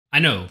I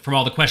know from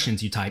all the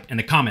questions you type in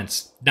the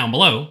comments down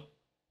below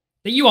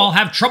that you all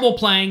have trouble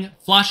playing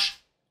flush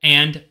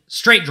and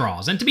straight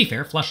draws. And to be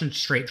fair, flush and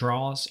straight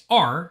draws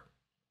are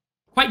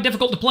quite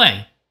difficult to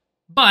play.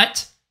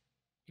 But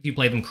if you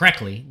play them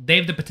correctly, they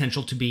have the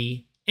potential to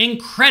be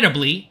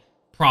incredibly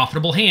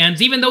profitable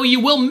hands, even though you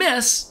will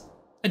miss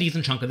a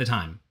decent chunk of the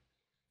time.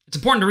 It's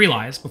important to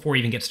realize, before we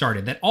even get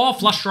started, that all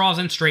flush draws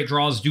and straight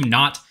draws do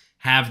not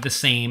have the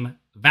same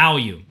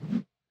value.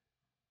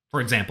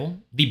 For example,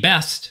 the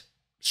best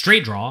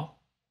straight draw,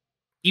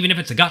 even if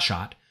it's a gut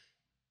shot,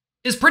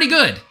 is pretty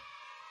good,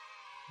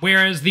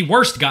 whereas the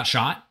worst gut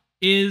shot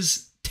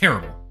is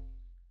terrible.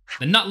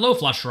 The nut low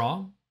flush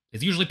draw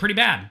is usually pretty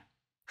bad.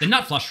 The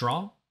nut flush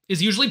draw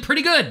is usually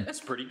pretty good. That's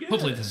pretty good.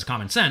 Hopefully this is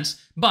common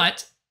sense,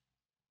 but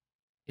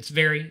it's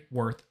very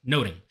worth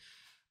noting.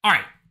 All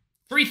right,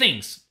 3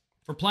 things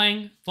for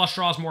playing flush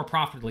draws more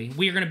profitably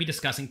we are going to be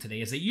discussing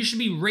today is that you should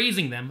be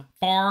raising them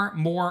far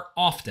more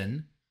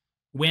often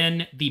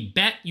when the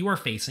bet you are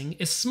facing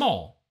is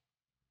small,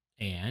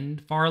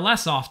 and far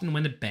less often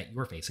when the bet you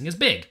are facing is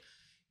big.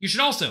 You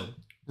should also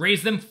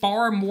raise them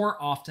far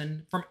more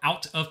often from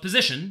out of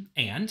position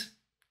and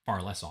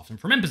far less often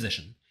from in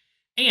position.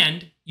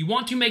 And you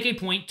want to make a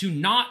point to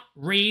not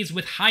raise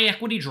with high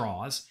equity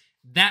draws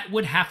that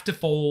would have to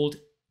fold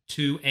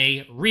to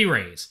a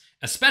re-raise,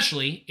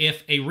 especially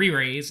if a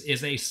re-raise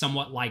is a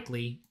somewhat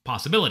likely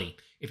possibility.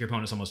 If your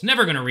opponent's almost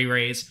never going to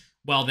re-raise,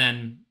 well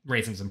then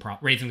raising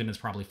them is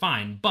probably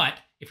fine. But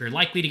if you're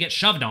likely to get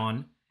shoved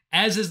on,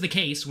 as is the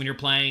case when you're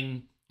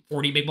playing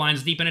 40 big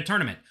blinds deep in a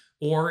tournament,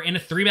 or in a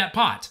 3-bet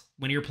pot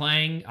when you're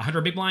playing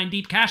 100 big blind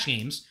deep cash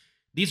games,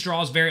 these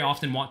draws very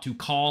often want to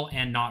call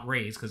and not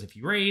raise, because if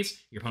you raise,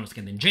 your opponents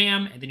can then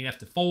jam, and then you have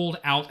to fold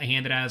out a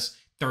hand that has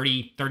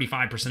 30,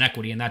 35%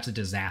 equity, and that's a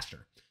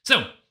disaster.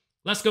 So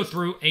let's go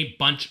through a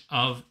bunch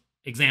of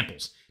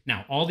examples.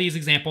 Now, all these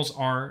examples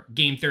are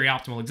game theory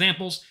optimal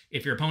examples.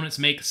 If your opponents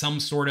make some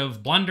sort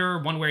of blunder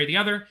one way or the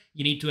other,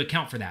 you need to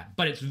account for that.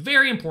 But it's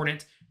very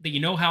important that you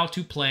know how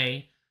to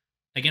play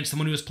against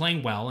someone who is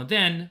playing well, and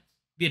then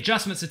the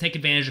adjustments to take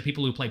advantage of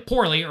people who play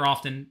poorly are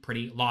often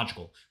pretty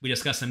logical. We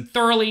discuss them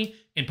thoroughly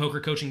in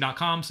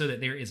pokercoaching.com so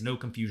that there is no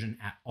confusion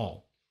at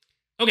all.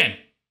 Okay,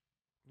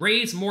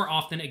 raise more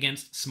often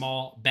against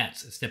small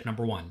bets is tip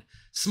number 1.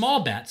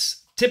 Small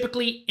bets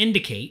typically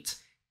indicate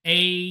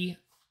a,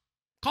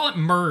 call it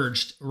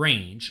merged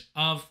range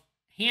of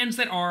hands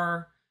that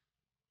are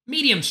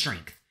medium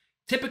strength.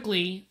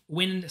 Typically,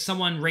 when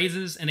someone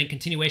raises and then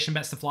continuation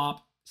bets the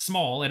flop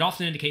small, it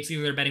often indicates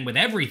either they're betting with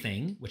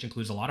everything, which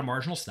includes a lot of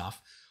marginal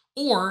stuff,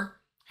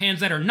 or hands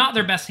that are not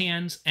their best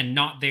hands and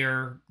not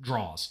their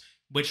draws,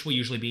 which will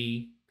usually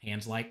be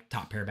hands like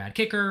top pair bad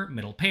kicker,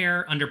 middle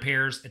pair, under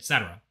pairs,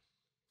 etc.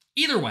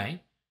 Either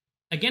way,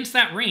 against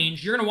that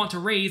range, you're going to want to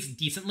raise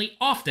decently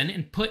often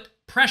and put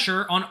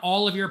pressure on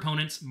all of your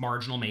opponent's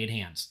marginal made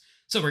hands.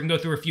 So we're going to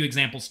go through a few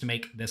examples to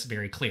make this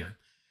very clear.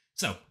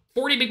 So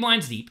 40 big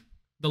blinds deep,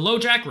 the low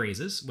jack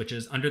raises, which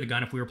is under the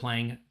gun if we were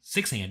playing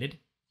 6-handed,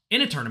 in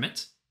a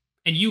tournament,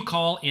 and you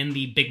call in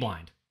the big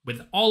blind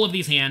with all of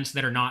these hands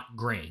that are not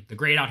gray. The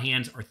grayed out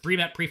hands are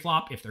 3-bet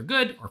pre-flop if they're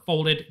good, or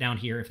folded down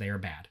here if they are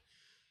bad.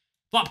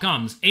 Flop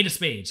comes 8 of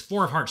spades,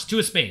 4 of hearts, 2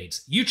 of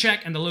spades. You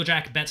check, and the low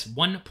jack bets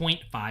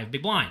 1.5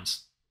 big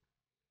blinds.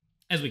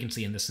 As we can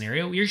see in this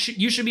scenario, you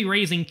should be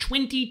raising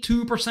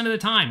 22% of the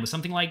time with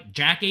something like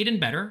jack 8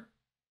 and better.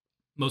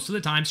 Most of the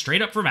time,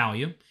 straight up for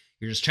value.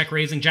 You're just check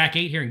raising jack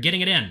 8 here and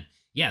getting it in.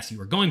 Yes, you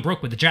are going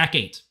broke with the jack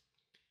 8.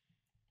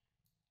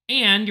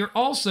 And you're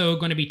also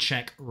going to be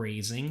check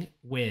raising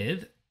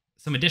with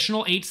some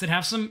additional 8s that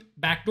have some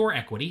backdoor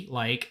equity,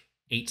 like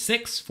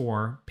 8-6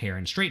 for pair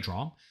and straight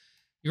draw.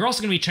 You're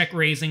also going to be check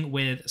raising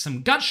with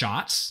some gut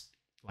shots,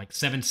 like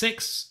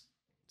 7-6,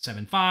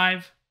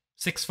 7-5,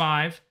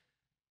 6-5.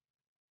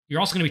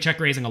 You're also going to be check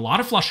raising a lot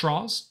of flush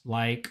draws,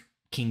 like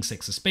King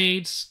 6 of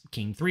spades,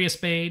 King 3 of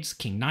spades,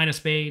 King 9 of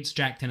spades,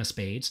 Jack 10 of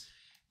spades.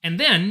 And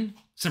then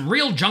some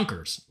real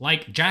junkers,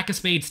 like Jack of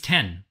spades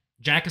 10,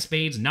 Jack of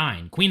spades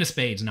 9, Queen of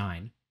spades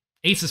 9,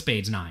 Ace of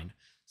spades 9,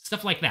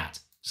 stuff like that.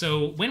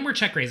 So when we're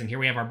check raising here,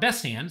 we have our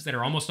best hands that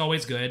are almost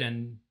always good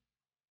and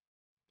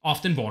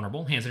often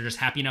vulnerable, hands that are just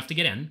happy enough to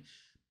get in.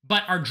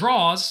 But our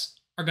draws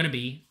are going to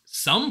be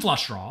some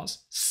flush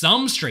draws,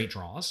 some straight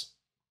draws,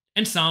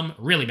 and some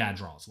really bad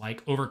draws,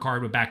 like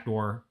overcard with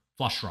backdoor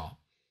flush draw.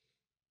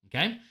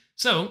 Okay?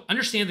 So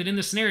understand that in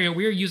this scenario,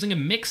 we are using a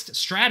mixed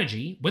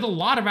strategy with a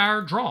lot of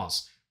our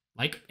draws.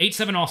 Like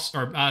 8-7 off,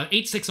 or 8-6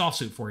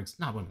 offsuit, for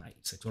example. Not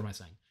 8-6, what am I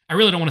saying? I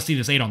really don't want to see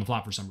this 8 on the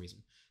flop for some reason.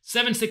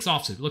 7-6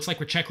 offsuit. It looks like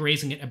we're check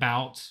raising it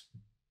about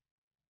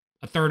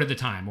a third of the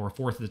time, or a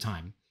fourth of the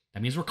time.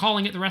 That means we're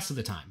calling it the rest of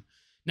the time.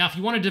 Now, if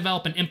you want to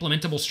develop an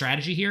implementable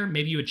strategy here,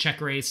 maybe you would check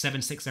raise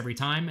 7-6 every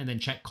time, and then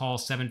check call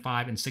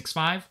 7-5 and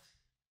 6-5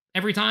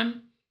 every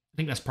time. I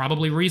think that's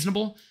probably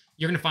reasonable.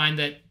 You're going to find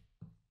that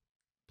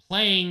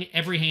playing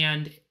every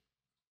hand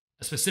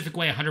a specific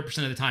way 100%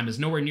 of the time is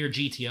nowhere near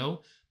GTO,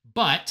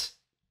 but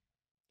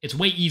it's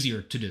way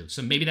easier to do.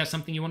 So maybe that's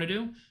something you want to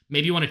do.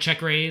 Maybe you want to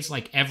check raise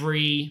like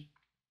every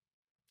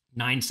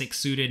 9-6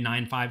 suited,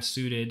 9-5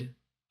 suited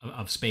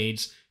of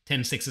spades,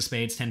 10-6 of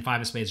spades,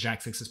 10-5 of spades,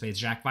 Jack-6 of spades,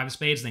 Jack-5 of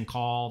spades, then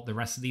call the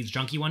rest of these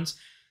junky ones.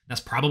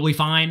 That's probably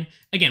fine.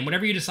 Again,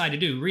 whatever you decide to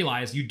do,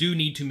 realize you do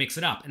need to mix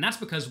it up. And that's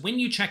because when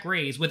you check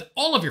raise with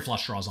all of your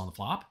flush draws on the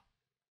flop,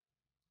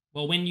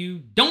 well, when you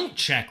don't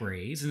check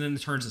raise and then the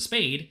turn's a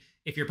spade,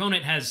 if your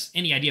opponent has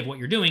any idea of what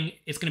you're doing,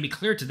 it's going to be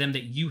clear to them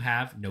that you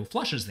have no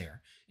flushes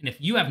there. And if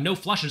you have no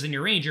flushes in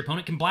your range, your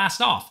opponent can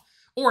blast off.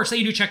 Or say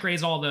you do check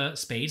raise all the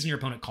spades and your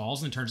opponent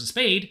calls and turns a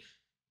spade,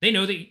 they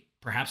know that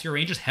perhaps your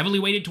range is heavily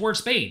weighted towards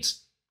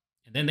spades.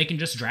 And then they can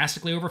just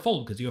drastically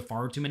overfold because you have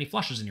far too many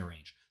flushes in your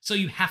range. So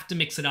you have to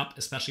mix it up,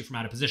 especially from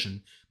out of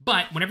position.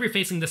 But whenever you're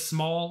facing this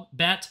small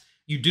bet,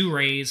 you do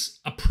raise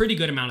a pretty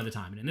good amount of the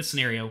time. And in this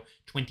scenario,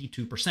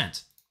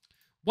 22%.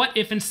 What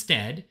if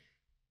instead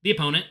the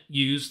opponent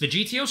used the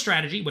GTO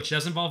strategy, which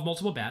does involve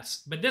multiple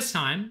bets, but this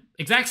time,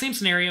 exact same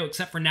scenario,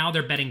 except for now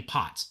they're betting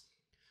pots.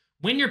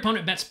 When your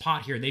opponent bets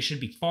pot here, they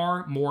should be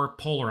far more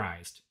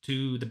polarized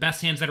to the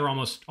best hands that are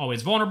almost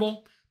always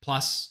vulnerable,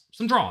 plus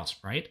some draws,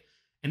 right?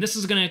 And this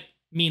is going to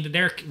mean that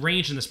their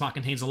range in this pot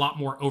contains a lot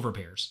more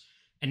overpairs.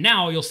 And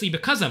now you'll see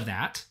because of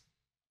that,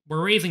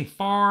 we're raising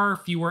far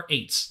fewer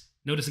eights.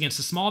 Notice against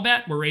the small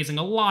bet, we're raising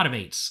a lot of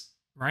eights,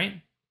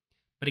 right?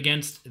 But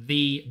against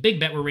the big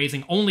bet, we're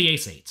raising only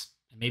ace-8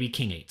 and maybe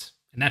king-8.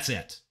 And that's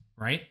it,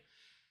 right?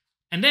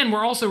 And then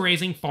we're also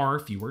raising far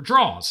fewer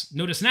draws.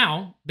 Notice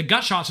now, the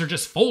gut shots are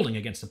just folding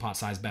against the pot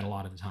size bet a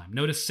lot of the time.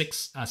 Notice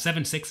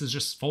 7-6 is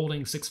just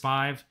folding,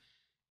 6-5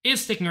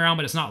 is sticking around,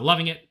 but it's not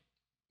loving it.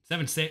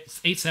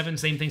 7-6, 8-7,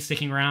 same thing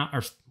sticking around.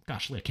 Or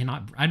gosh,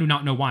 I do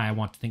not know why I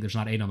want to think there's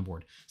not 8 on the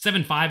board.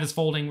 7-5 is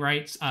folding,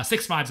 right?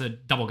 6-5 is a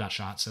double gut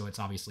shot, so it's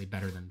obviously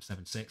better than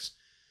 7-6.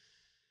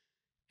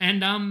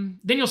 And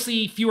then you'll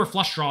see fewer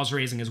flush draws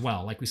raising as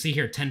well. Like we see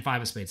here,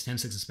 10-5 of spades,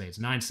 10-6 of spades,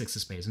 9-6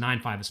 of spades,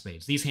 9-5 of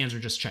spades. These hands are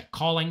just check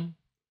calling.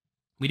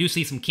 We do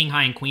see some king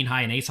high and queen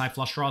high and ace high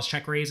flush draws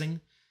check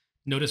raising.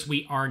 Notice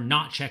we are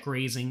not check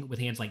raising with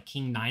hands like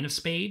king 9 of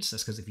spades.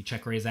 That's because if you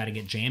check raise that and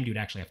get jammed, you'd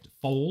actually have to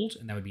fold,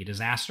 and that would be a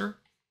disaster.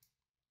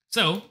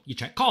 So you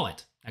check call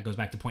it. That goes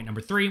back to point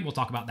number 3. We'll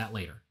talk about that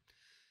later.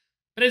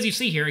 But as you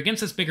see here,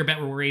 against this bigger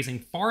bet, we're raising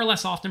far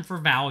less often for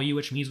value,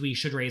 which means we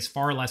should raise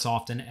far less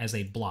often as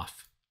a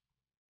bluff.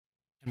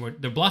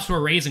 And the bluffs we're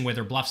raising with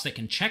are bluffs that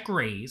can check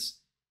raise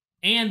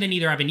and then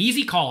either have an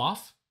easy call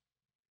off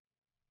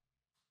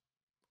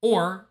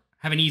or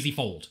have an easy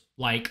fold,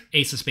 like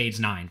ace of spades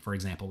 9, for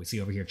example. We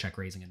see over here check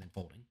raising and then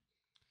folding.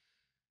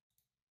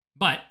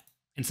 But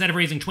instead of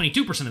raising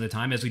 22% of the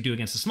time, as we do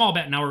against a small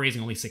bet, now we're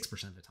raising only 6%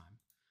 of the time.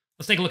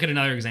 Let's take a look at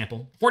another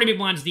example. 40 big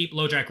blinds deep,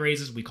 low jack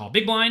raises. We call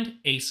big blind,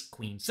 ace,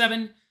 queen,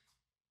 7.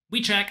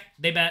 We check,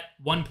 they bet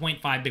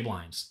 1.5 big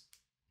blinds.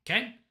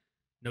 Okay?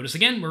 Notice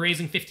again, we're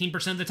raising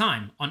 15% of the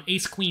time. On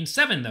ace, queen,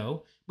 7,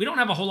 though, we don't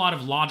have a whole lot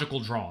of logical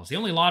draws. The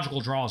only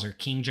logical draws are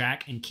king,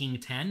 jack, and king,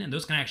 10, and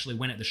those can actually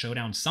win at the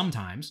showdown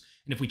sometimes.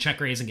 And if we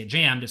check raise and get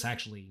jammed, it's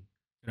actually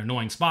an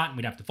annoying spot, and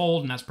we'd have to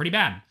fold, and that's pretty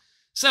bad.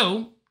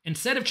 So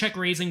instead of check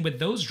raising with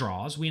those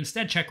draws, we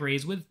instead check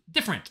raise with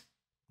different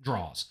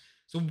draws.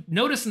 So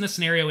notice in this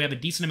scenario, we have a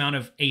decent amount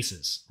of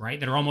aces, right,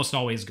 that are almost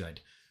always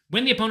good.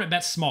 When the opponent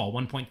bets small,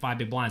 1.5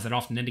 big blinds, that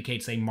often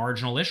indicates a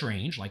marginal-ish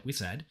range, like we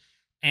said.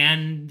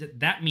 And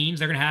that means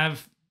they're going to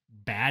have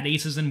bad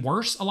aces and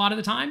worse a lot of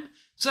the time.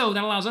 So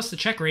that allows us to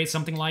check raise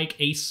something like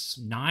ace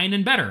 9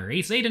 and better,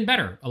 ace 8 and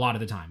better a lot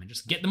of the time, and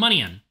just get the money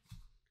in.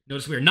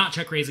 Notice we are not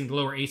check raising the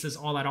lower aces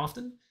all that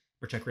often.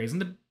 We're check raising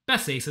the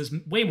best aces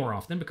way more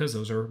often because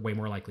those are way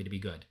more likely to be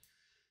good.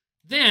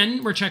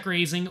 Then we're check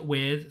raising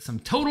with some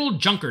total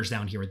junkers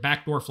down here with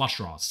backdoor flush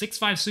draws.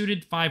 6-5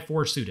 suited,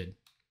 5-4 suited.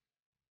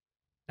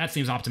 That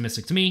seems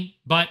optimistic to me,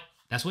 but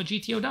that's what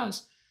GTO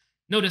does.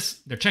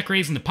 Notice they're check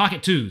raising the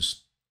pocket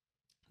 2s.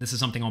 This is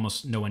something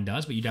almost no one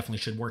does, but you definitely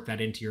should work that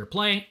into your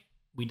play.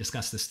 We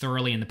discuss this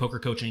thoroughly in the poker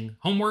coaching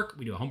homework.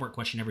 We do a homework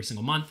question every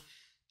single month,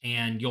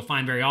 and you'll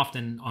find very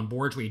often on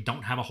boards where you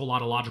don't have a whole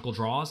lot of logical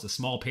draws, the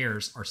small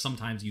pairs are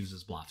sometimes used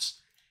as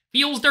bluffs.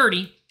 Feels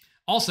dirty.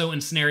 Also,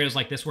 in scenarios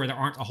like this where there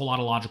aren't a whole lot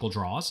of logical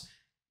draws,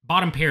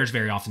 bottom pairs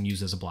very often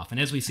used as a bluff. And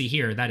as we see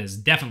here, that is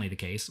definitely the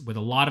case, with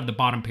a lot of the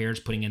bottom pairs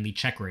putting in the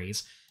check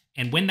raise.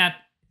 And when that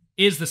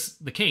is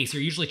the case,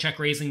 you're usually check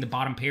raising the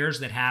bottom pairs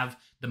that have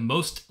the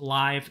most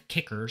live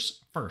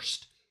kickers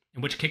first.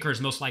 And which kicker is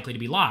most likely to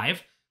be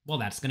live? Well,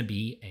 that's going to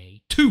be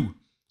a 2.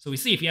 So we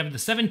see if you have the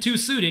 7-2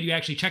 suited, you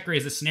actually check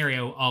raise this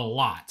scenario a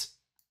lot,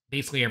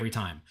 basically every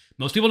time.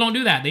 Most people don't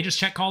do that. They just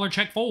check call or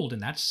check fold,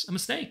 and that's a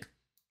mistake.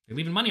 They're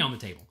leaving money on the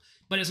table.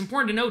 But it's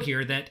important to note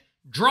here that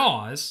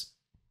draws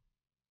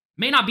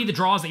may not be the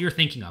draws that you're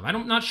thinking of.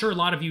 I'm not sure a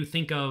lot of you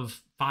think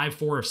of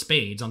 5-4 of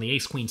spades on the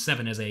ace, queen,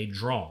 7 as a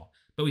draw.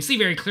 But we see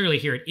very clearly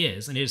here it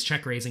is, and it is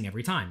check raising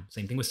every time.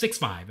 Same thing with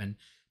 6-5. And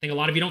I think a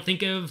lot of you don't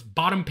think of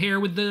bottom pair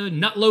with the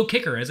nut low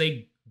kicker as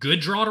a good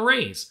draw to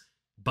raise.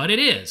 But it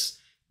is.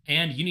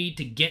 And you need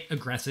to get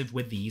aggressive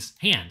with these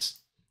hands.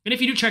 And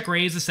if you do check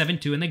raise the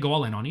 7-2 and they go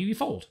all in on you, you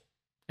fold.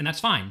 And that's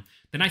fine.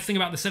 The nice thing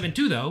about the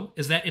 7-2, though,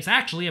 is that it's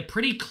actually a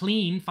pretty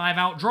clean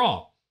 5-out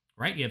draw,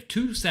 right? You have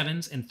 2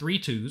 sevens and 3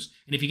 twos,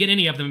 and if you get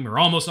any of them, you're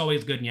almost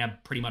always good and you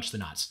have pretty much the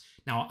nuts.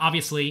 Now,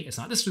 obviously, it's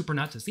not the super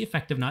nuts, it's the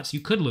effective nuts.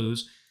 You could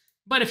lose,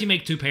 but if you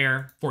make 2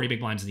 pair, 40 big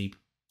blinds deep,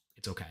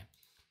 it's okay.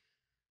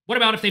 What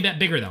about if they bet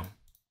bigger, though?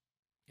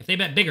 If they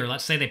bet bigger,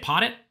 let's say they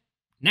pot it,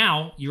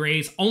 now you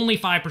raise only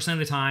 5% of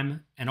the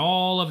time, and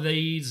all of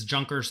these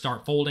junkers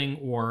start folding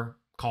or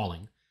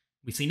calling.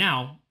 We see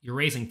now you're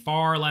raising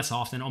far less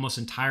often, almost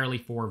entirely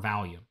for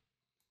value,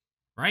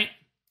 right?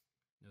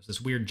 There's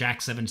this weird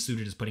Jack-7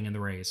 suited is putting in the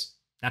raise.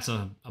 That's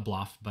a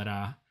bluff, but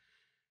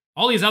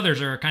all these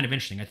others are kind of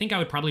interesting. I think I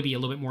would probably be a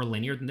little bit more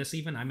linear than this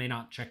even. I may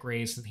not check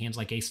raise hands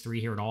like ace-3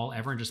 here at all,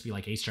 ever, and just be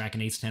like ace-jack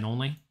and ace-10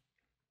 only.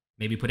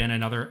 Maybe put in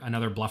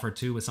another bluff or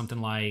two with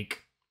something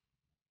like,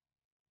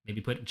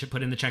 maybe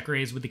put in the check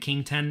raise with the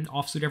king-10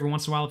 offsuit every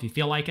once in a while if you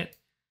feel like it.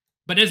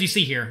 But as you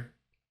see here,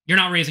 you're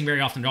not raising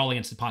very often at all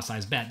against the pot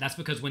size bet. That's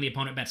because when the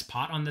opponent bets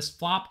pot on this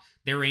flop,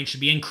 their range should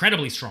be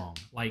incredibly strong,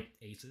 like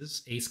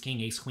aces,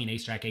 ace-king, ace-queen,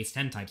 ace-jack,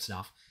 ace-10 type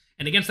stuff.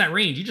 And against that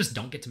range, you just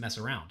don't get to mess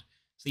around.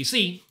 So you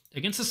see,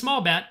 against a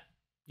small bet,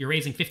 you're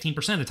raising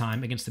 15% of the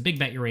time. Against the big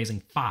bet, you're raising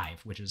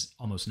 5, which is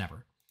almost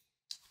never.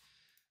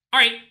 All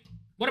right,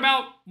 what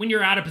about when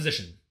you're out of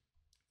position?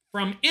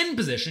 From in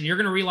position, you're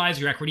going to realize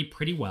your equity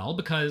pretty well,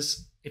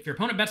 because if your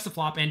opponent bets the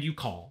flop and you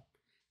call,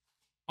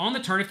 on the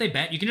turn, if they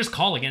bet, you can just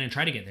call again and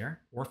try to get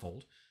there, or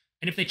fold.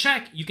 And if they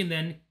check, you can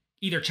then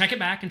either check it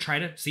back and try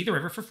to see the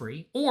river for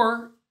free,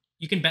 or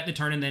you can bet the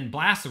turn and then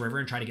blast the river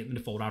and try to get them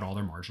to fold out all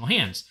their marginal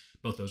hands.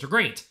 Both those are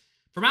great.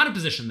 From out of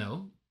position,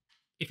 though,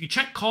 if you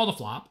check call the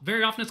flop,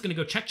 very often it's going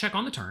to go check check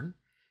on the turn.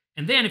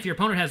 And then if your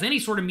opponent has any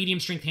sort of medium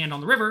strength hand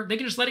on the river, they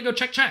can just let it go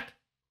check check.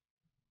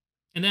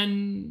 And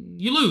then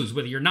you lose,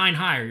 whether you're 9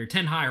 high or you're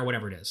 10 high or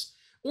whatever it is.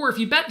 Or if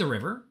you bet the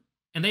river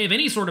and they have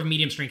any sort of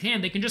medium strength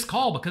hand, they can just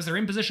call because they're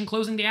in position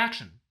closing the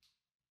action.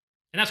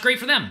 And that's great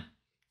for them.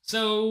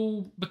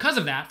 So because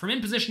of that, from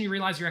in position, you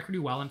realize your equity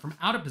well, and from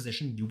out of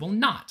position, you will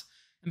not.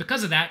 And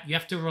because of that, you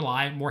have to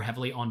rely more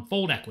heavily on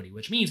fold equity,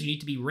 which means you need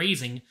to be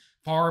raising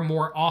far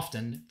more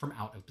often from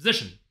out of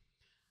position.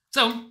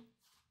 So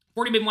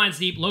 40 big blinds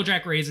deep, low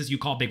jack raises, you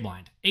call big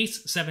blind.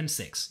 Ace, 7,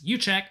 6. You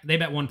check, they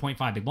bet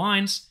 1.5 big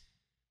blinds.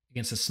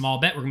 Against a small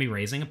bet, we're going to be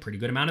raising a pretty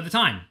good amount of the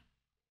time.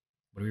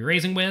 What are we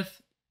raising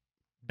with?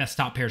 Best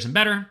top pairs and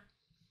better.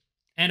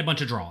 And a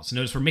bunch of draws.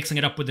 Notice we're mixing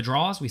it up with the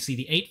draws. We see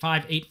the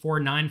 8-5,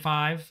 8-4,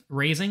 9-5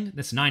 raising.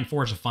 This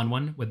 9-4 is a fun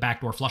one with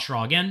backdoor flush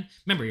draw again.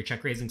 Remember, you're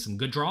check raising some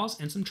good draws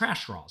and some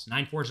trash draws.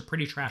 9-4 is a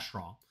pretty trash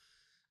draw.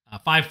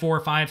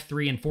 5-4,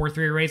 5-3, and 4-3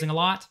 are raising a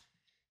lot.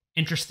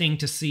 Interesting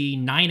to see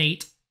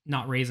 9-8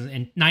 not raising,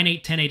 and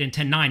 9-8, 10-8, and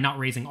 10-9 not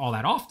raising all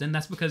that often.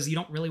 That's because you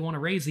don't really want to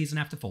raise these and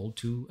have to fold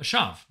to a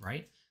shove,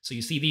 right? So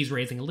you see these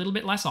raising a little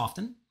bit less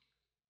often. And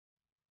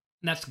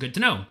that's good to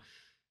know.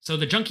 So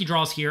the junky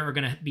draws here are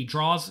going to be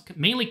draws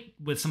mainly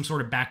with some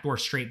sort of backdoor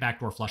straight,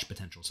 backdoor flush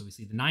potential. So we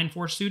see the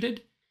 9-4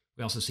 suited.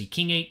 We also see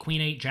king 8, queen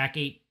 8, jack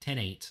 8,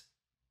 10-8.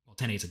 Well,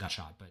 10-8 is a gut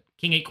shot, but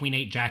king 8, queen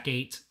 8, jack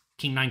 8,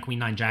 king 9, queen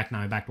 9, jack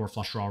 9, backdoor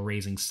flush draw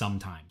raising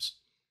sometimes.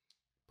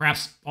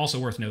 Perhaps also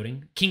worth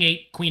noting, king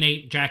 8, queen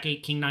 8, jack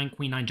 8, king 9,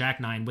 queen 9, jack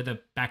 9 with a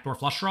backdoor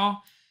flush draw.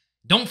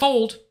 Don't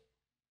fold.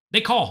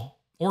 They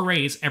call or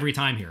raise every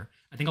time here.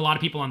 I think a lot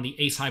of people on the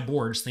ace-high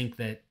boards think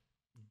that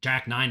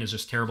jack 9 is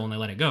just terrible and they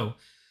let it go.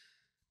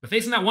 But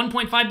facing that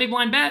 1.5 big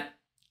blind bet,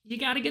 you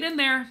got to get in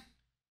there.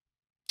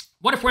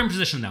 What if we're in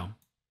position, though?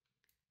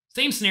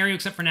 Same scenario,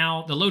 except for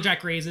now, the low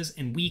jack raises,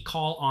 and we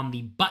call on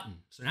the button.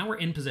 So now we're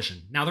in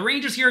position. Now, the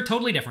ranges here are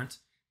totally different,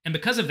 and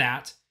because of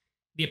that,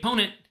 the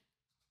opponent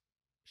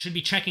should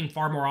be checking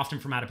far more often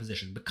from out of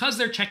position. Because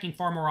they're checking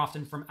far more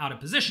often from out of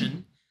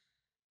position,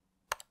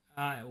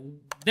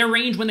 their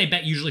range when they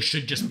bet usually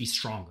should just be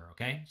stronger,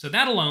 okay? So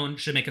that alone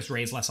should make us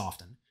raise less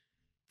often.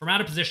 From out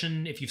of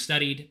position, if you've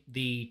studied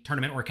the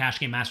tournament or cash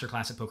game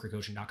masterclass at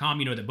pokercoaching.com,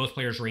 you know that both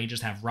players'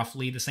 ranges have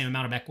roughly the same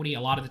amount of equity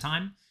a lot of the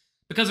time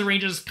because the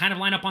ranges kind of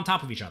line up on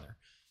top of each other.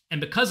 And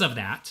because of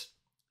that,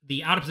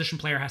 the out of position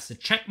player has to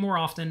check more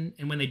often,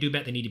 and when they do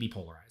bet, they need to be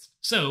polarized.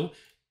 So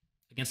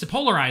against a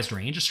polarized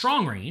range, a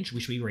strong range,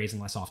 we should be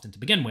raising less often to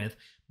begin with,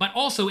 but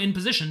also in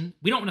position,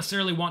 we don't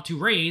necessarily want to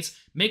raise,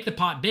 make the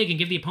pot big, and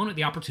give the opponent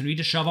the opportunity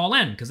to shove all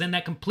in, because then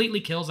that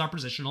completely kills our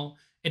positional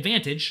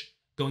advantage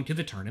going to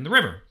the turn in the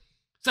river.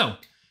 So,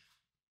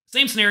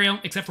 same scenario,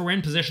 except for we're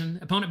in position.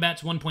 Opponent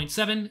bets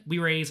 1.7. We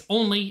raise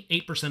only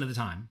 8% of the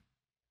time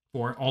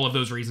for all of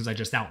those reasons I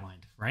just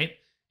outlined, right?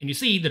 And you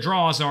see the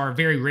draws are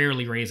very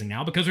rarely raising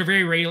now because we're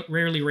very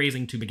rarely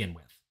raising to begin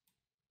with.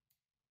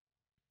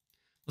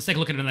 Let's take a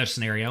look at another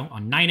scenario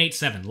on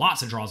 9-8-7.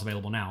 Lots of draws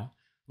available now.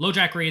 Low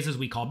jack raises,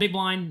 we call big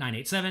blind.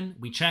 9-8-7,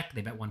 we check.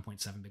 They bet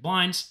 1.7 big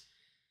blinds.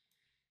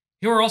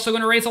 Here we're also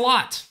going to raise a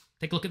lot.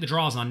 Take a look at the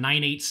draws on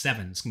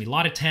 9-8-7. It's going to be a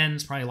lot of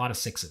 10s, probably a lot of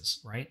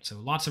 6s, right? So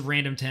lots of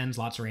random 10s,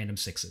 lots of random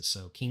 6s.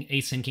 So king,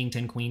 ace 10, king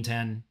 10, queen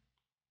 10,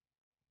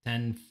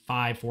 10,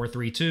 5, 4,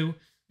 3, 2,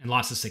 and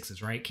lots of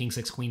 6s, right? King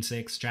 6, queen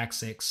 6, jack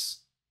 6,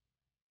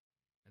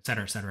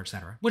 etc., etc.,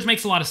 etc. Which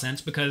makes a lot of sense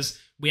because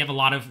we have a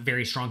lot of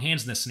very strong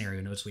hands in this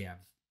scenario. Notice we have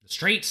the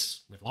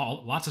straights, with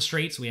lots of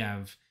straights. We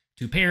have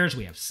two pairs,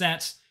 we have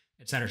sets,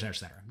 etc., etc.,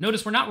 etc.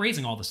 Notice we're not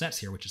raising all the sets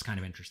here, which is kind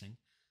of interesting.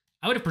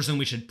 I would have presumed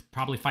we should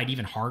probably fight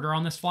even harder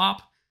on this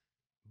flop,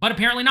 but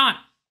apparently not.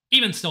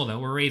 Even still, though,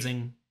 we're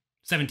raising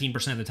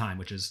 17% of the time,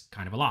 which is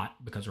kind of a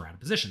lot because we're out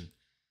of position.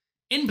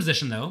 In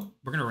position, though,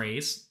 we're going to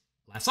raise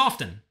less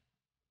often.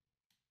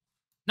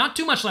 Not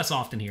too much less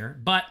often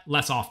here, but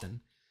less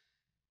often.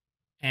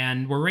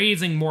 And we're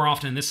raising more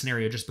often in this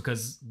scenario just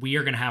because we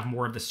are going to have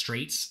more of the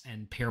straights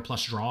and pair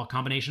plus draw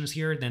combinations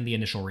here than the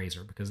initial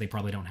raiser, because they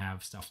probably don't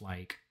have stuff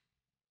like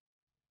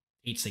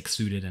 8-6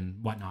 suited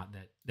and whatnot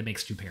that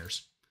makes two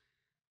pairs.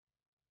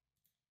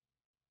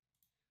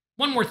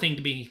 One more thing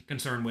to be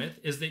concerned with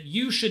is that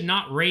you should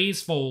not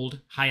raise fold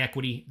high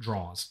equity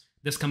draws.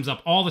 This comes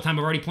up all the time.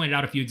 I've already pointed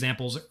out a few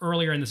examples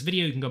earlier in this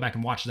video. You can go back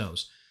and watch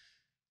those.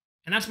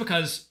 And that's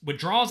because with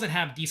draws that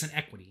have decent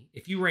equity,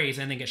 if you raise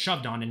and then get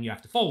shoved on and you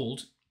have to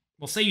fold,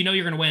 well, say you know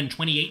you're going to win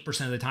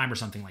 28% of the time or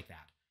something like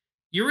that.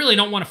 You really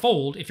don't want to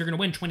fold if you're going to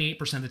win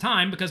 28% of the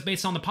time, because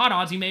based on the pot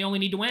odds, you may only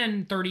need to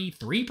win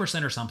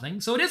 33% or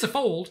something. So it is a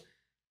fold,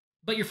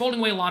 but you're folding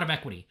away a lot of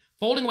equity.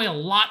 Folding away a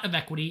lot of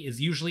equity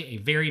is usually a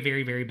very,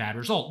 very, very bad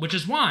result, which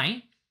is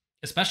why,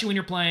 especially when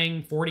you're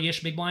playing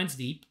 40-ish big blinds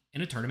deep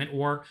in a tournament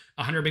or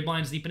 100 big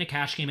blinds deep in a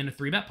cash game in a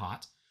 3-bet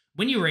pot,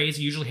 when you raise,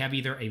 you usually have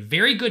either a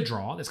very good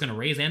draw that's going to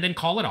raise and then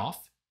call it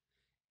off,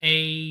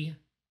 usually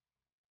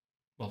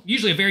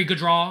a very good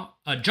draw,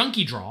 a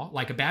junky draw,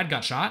 like a bad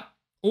gut shot,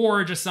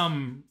 or just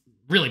some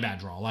really bad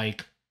draw,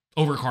 like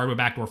overcard with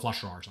backdoor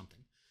flush draw or something.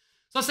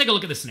 So let's take a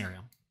look at this scenario.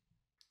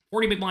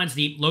 40 big blinds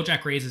deep, low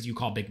jack raises, you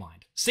call big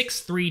blind.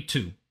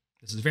 6-3-2.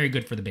 This is very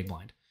good for the big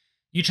blind.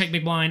 You check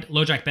big blind,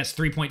 low jack bets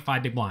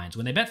 3.5 big blinds.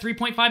 When they bet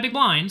 3.5 big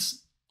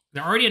blinds,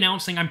 they're already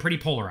announcing I'm pretty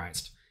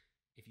polarized.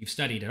 If you've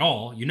studied at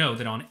all, you know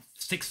that on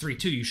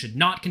 6-3-2, you should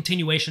not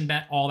continuation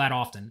bet all that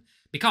often,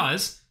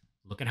 because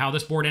look at how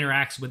this board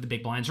interacts with the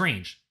big blind's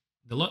range.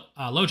 The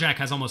low jack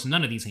has almost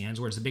none of these hands,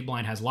 whereas the big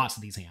blind has lots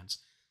of these hands.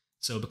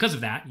 So because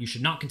of that, you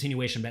should not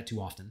continuation bet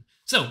too often.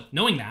 So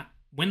knowing that,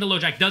 when the low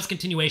jack does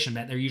continuation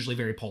bet, they're usually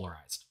very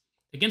polarized.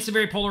 Against a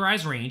very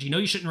polarized range, you know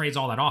you shouldn't raise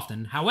all that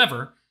often.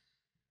 However,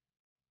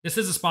 this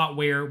is a spot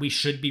where we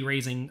should be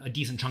raising a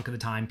decent chunk of the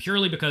time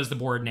purely because the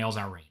board nails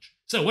our range.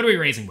 So what are we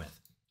raising with?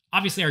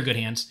 Obviously our good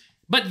hands,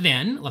 but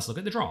then let's look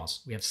at the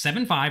draws. We have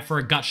 7-5 for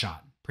a gut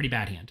shot, pretty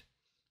bad hand.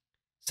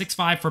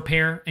 6-5 for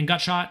pair and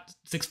gut shot,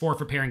 6-4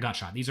 for pair and gut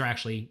shot. These are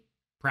actually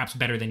perhaps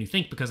better than you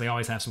think because they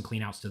always have some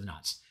clean outs to the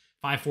nuts.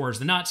 5-4 is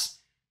the nuts,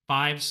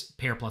 5s,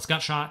 pair plus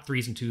gut shot,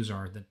 3s and 2s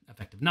are the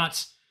effective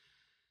nuts.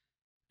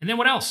 And then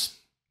what else?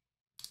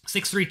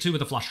 6-3-2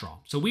 with a flush draw.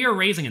 So we are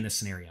raising in this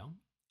scenario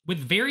with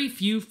very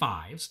few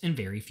 5s and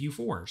very few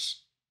 4s.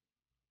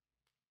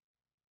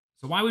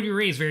 So why would we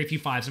raise very few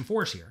 5s and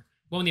 4s here?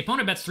 Well, when the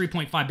opponent bets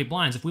 3.5 big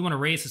blinds, if we want to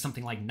raise to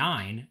something like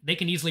 9, they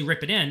can easily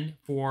rip it in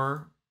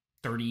for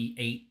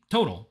 38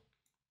 total.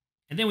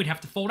 And then we'd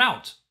have to fold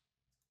out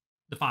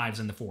the 5s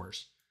and the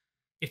 4s.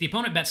 If the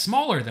opponent bets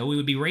smaller, though, we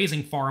would be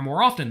raising far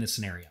more often in this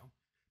scenario,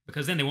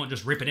 because then they won't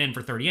just rip it in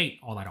for 38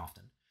 all that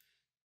often.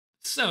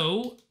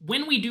 So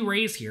when we do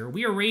raise here,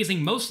 we are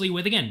raising mostly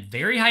with, again,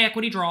 very high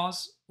equity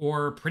draws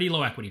or pretty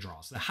low equity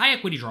draws. The high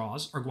equity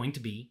draws are going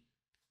to be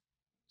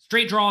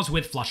straight draws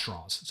with flush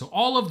draws. So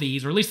all of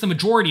these, or at least the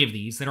majority of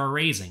these that are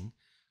raising,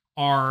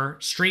 are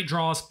straight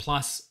draws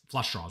plus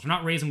flush draws. We're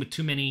not raising with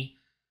too many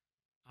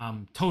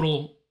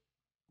total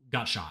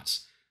gut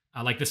shots.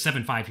 Like the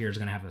 7-5 here is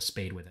going to have a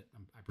spade with it,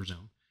 I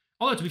presume.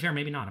 Although, to be fair,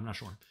 maybe not. I'm not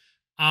sure.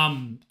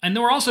 And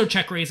then we're also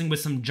check raising with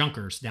some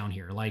junkers down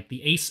here, like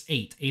the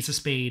ace-8, ace of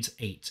spades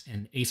 8,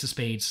 and ace of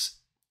spades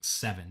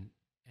 7,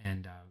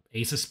 and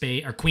ace of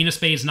spades, or queen of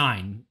spades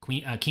 9,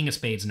 king of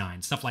spades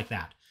 9, stuff like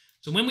that.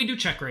 So when we do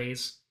check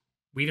raise,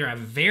 we either have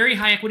very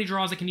high equity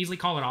draws that can easily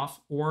call it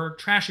off, or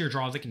trashier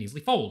draws that can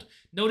easily fold.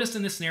 Notice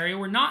in this scenario,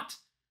 we're not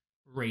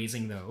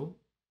raising, though,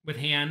 with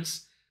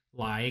hands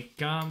like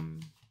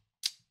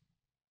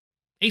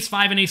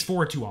ace-5 and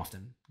ace-4 too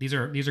often. These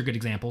are good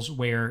examples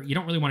where you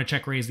don't really want to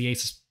check raise the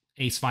ace-5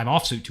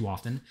 offsuit too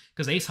often,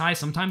 because ace-high is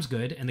sometimes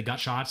good, and the gut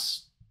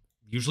shot's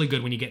usually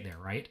good when you get there,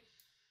 right?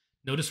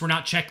 Notice we're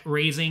not check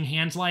raising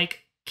hands like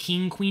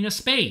king-queen of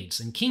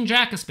spades, and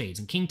king-jack of spades,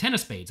 and king-10 of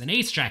spades, and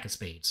ace-jack of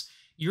spades.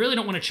 You really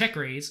don't want to check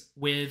raise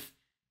with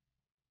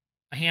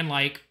a hand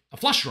like a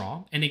flush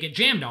draw, and they get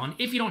jammed on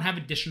if you don't have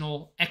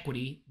additional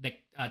equity that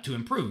to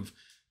improve.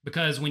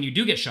 Because when you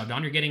do get shoved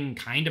on, you're getting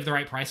kind of the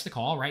right price to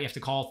call, right? You have to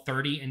call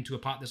 30 into a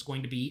pot that's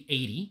going to be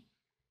 80,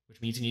 which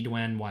means you need to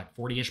win,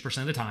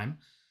 40-ish% of the time.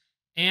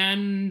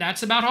 And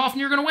that's about how often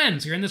you're going to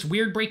win. So you're in this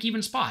weird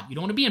break-even spot. You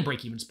don't want to be in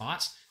break-even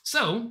spots.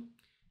 So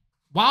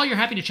while you're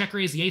happy to check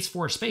raise the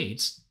ace-4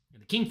 spades,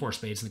 and the king-4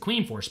 spades, and the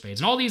queen-4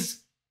 spades, and all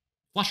these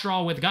flush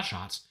draw with gut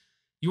shots,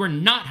 you are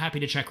not happy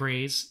to check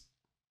raise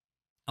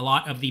a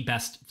lot of the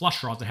best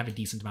flush draws that have a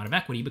decent amount of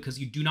equity, because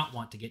you do not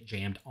want to get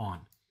jammed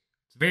on.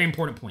 It's a very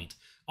important point.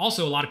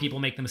 Also, a lot of people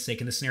make the mistake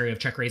in the scenario of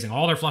check raising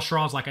all their flush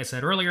draws, like I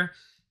said earlier.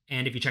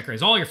 And if you check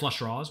raise all your flush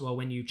draws, well,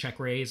 when you check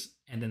raise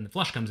and then the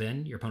flush comes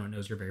in, your opponent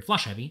knows you're very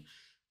flush heavy,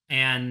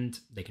 and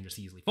they can just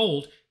easily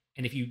fold.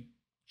 And if you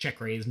check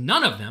raise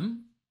none of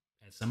them,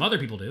 as some other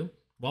people do,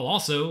 well,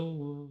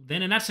 also,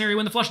 then in that scenario,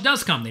 when the flush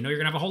does come, they know you're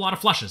going to have a whole lot of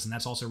flushes, and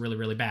that's also really,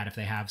 really bad if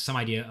they have some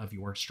idea of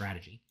your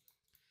strategy.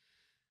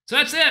 So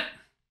that's it.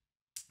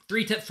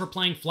 3 tips for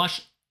playing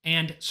flush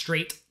and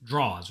straight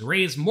draws.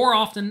 Raise more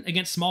often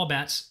against small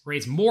bets,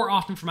 raise more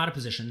often from out of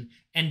position,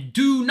 and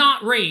do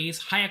not raise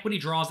high equity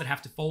draws that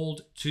have to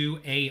fold to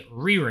a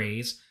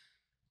re-raise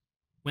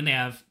when they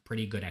have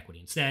pretty good equity.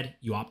 Instead,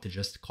 you opt to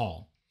just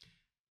call.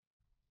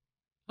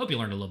 Hope you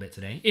learned a little bit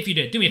today. If you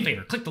did, do me a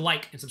favor, click the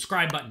like and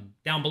subscribe button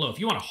down below. If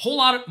you want a whole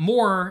lot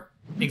more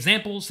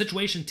examples,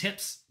 situation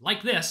tips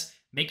like this,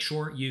 make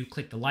sure you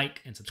click the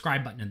like and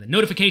subscribe button and the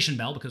notification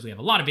bell, because we have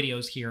a lot of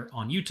videos here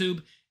on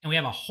YouTube, and we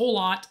have a whole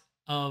lot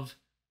of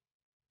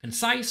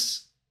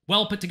concise,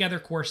 well put together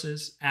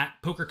courses at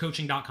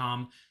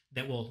pokercoaching.com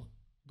that will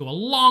go a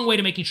long way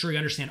to making sure you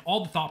understand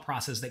all the thought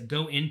process that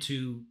go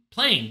into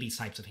playing these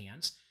types of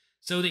hands,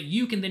 so that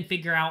you can then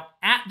figure out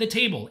at the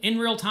table in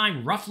real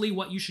time roughly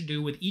what you should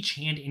do with each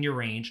hand in your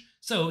range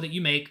so that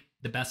you make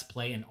the best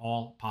play in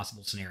all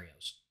possible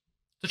scenarios.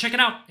 So check it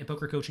out at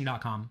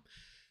pokercoaching.com.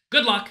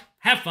 Good luck,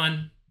 have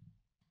fun,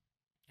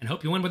 and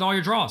hope you win with all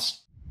your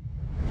draws.